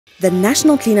The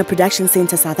National Cleaner Production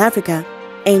Centre South Africa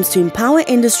aims to empower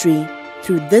industry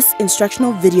through this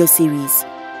instructional video series.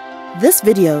 This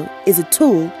video is a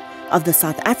tool of the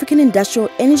South African Industrial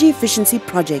Energy Efficiency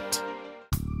Project.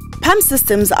 Pump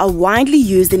systems are widely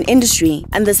used in industry,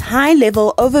 and this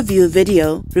high-level overview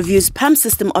video reviews pump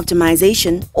system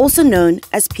optimization, also known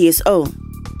as PSO.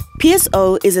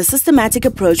 PSO is a systematic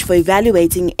approach for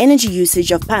evaluating energy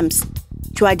usage of pumps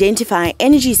to identify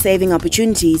energy-saving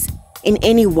opportunities in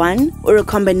any one or a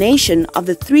combination of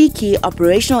the three key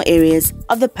operational areas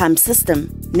of the pump system,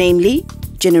 namely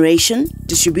generation,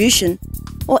 distribution,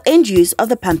 or end use of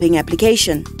the pumping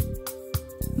application.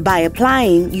 By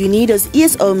applying UNIDO's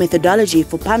ESO methodology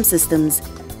for pump systems,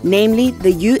 namely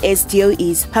the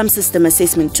USDOE's Pump System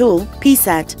Assessment Tool,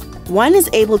 PSAT, one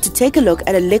is able to take a look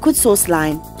at a liquid source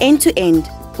line end-to-end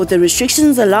with the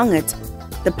restrictions along it,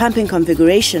 the pumping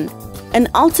configuration, and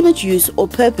ultimate use or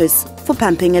purpose for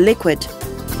pumping a liquid.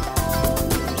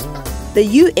 The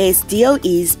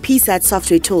USDOE's PSAT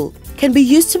software tool can be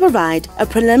used to provide a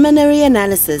preliminary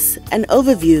analysis and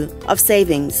overview of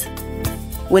savings.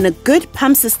 When a good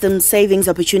pump system savings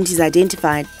opportunity is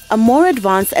identified, a more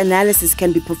advanced analysis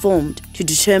can be performed to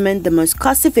determine the most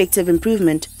cost-effective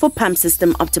improvement for pump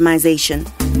system optimization.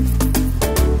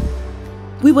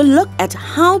 We will look at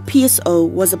how PSO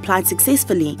was applied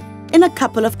successfully in a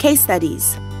couple of case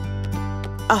studies.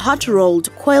 A hot-rolled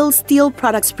coil steel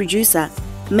products producer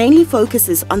mainly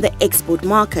focuses on the export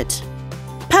market.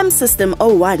 Pump System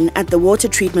 01 at the water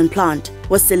treatment plant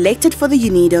was selected for the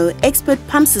UNIDO Expert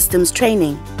Pump Systems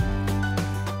training.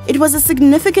 It was a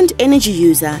significant energy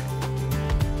user,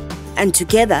 and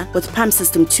together with Pump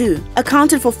System 2,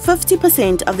 accounted for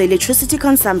 50% of the electricity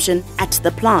consumption at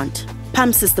the plant.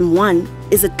 Pump System 1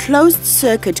 is a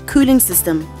closed-circuit cooling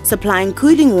system supplying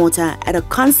cooling water at a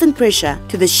constant pressure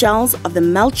to the shells of the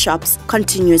melt shop's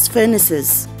continuous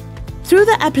furnaces. Through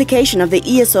the application of the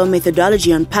ESO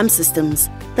methodology on pump systems,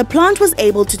 the plant was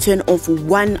able to turn off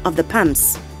one of the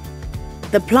pumps.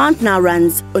 The plant now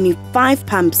runs only 5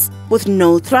 pumps with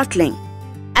no throttling.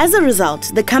 As a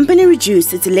result, the company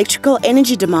reduced its electrical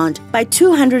energy demand by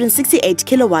 268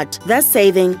 kilowatt, thus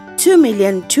saving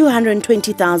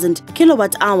 2,220,000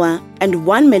 kilowatt-hour and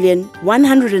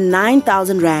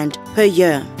 1,109,000 rand per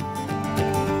year.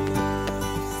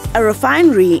 A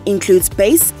refinery includes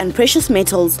base and precious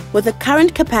metals with a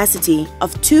current capacity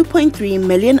of 2.3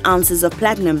 million ounces of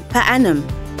platinum per annum.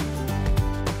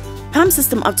 Pump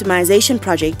System Optimization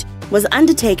Project was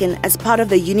undertaken as part of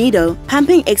the UNIDO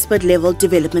Pumping Expert Level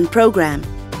Development Program.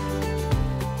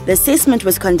 The assessment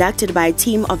was conducted by a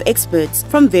team of experts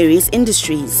from various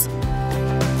industries.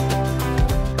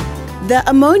 The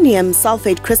ammonium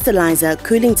sulfate crystallizer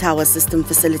cooling tower system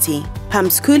facility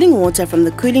pumps cooling water from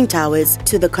the cooling towers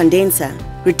to the condenser,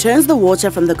 returns the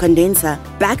water from the condenser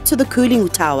back to the cooling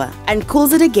tower, and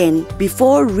cools it again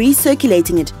before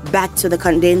recirculating it back to the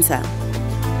condenser.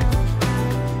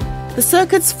 The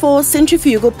circuit's 4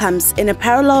 centrifugal pumps in a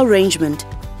parallel arrangement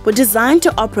were designed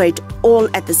to operate all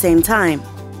at the same time.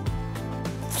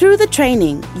 Through the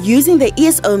training, using the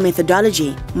ESO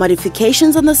methodology,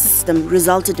 modifications on the system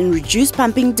resulted in reduced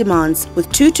pumping demands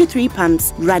with 2 to 3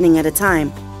 pumps running at a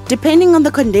time, depending on the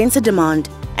condenser demand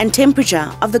and temperature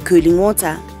of the cooling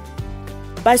water.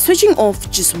 By switching off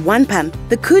just one pump,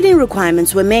 the cooling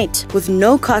requirements were met with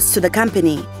no cost to the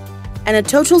company, and a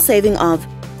total saving of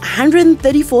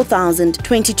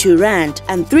 134,022 rand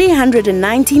and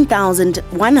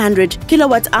 319,100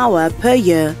 kilowatt-hour per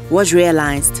year was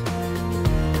realized.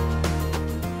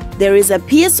 There is a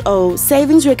PSO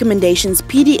Savings Recommendations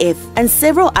PDF and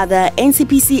several other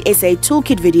NCPC-SA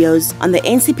toolkit videos on the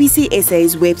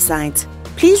NCPC-SA's website.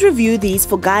 Please review these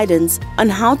for guidance on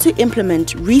how to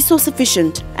implement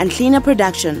resource-efficient and cleaner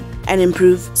production and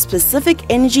improve specific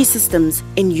energy systems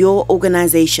in your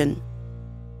organization.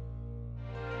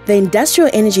 The Industrial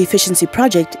Energy Efficiency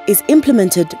Project is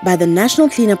implemented by the National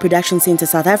Cleaner Production Centre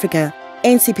South Africa,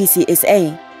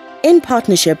 NCPC-SA, in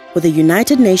partnership with the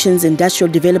United Nations Industrial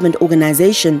Development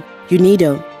Organization,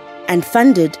 UNIDO, and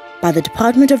funded by the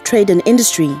Department of Trade and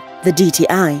Industry, the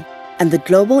DTI, and the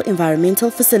Global Environmental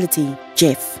Facility,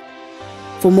 GEF.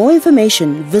 For more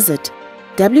information, visit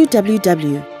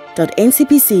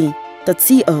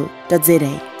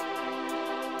www.ncpc.co.za.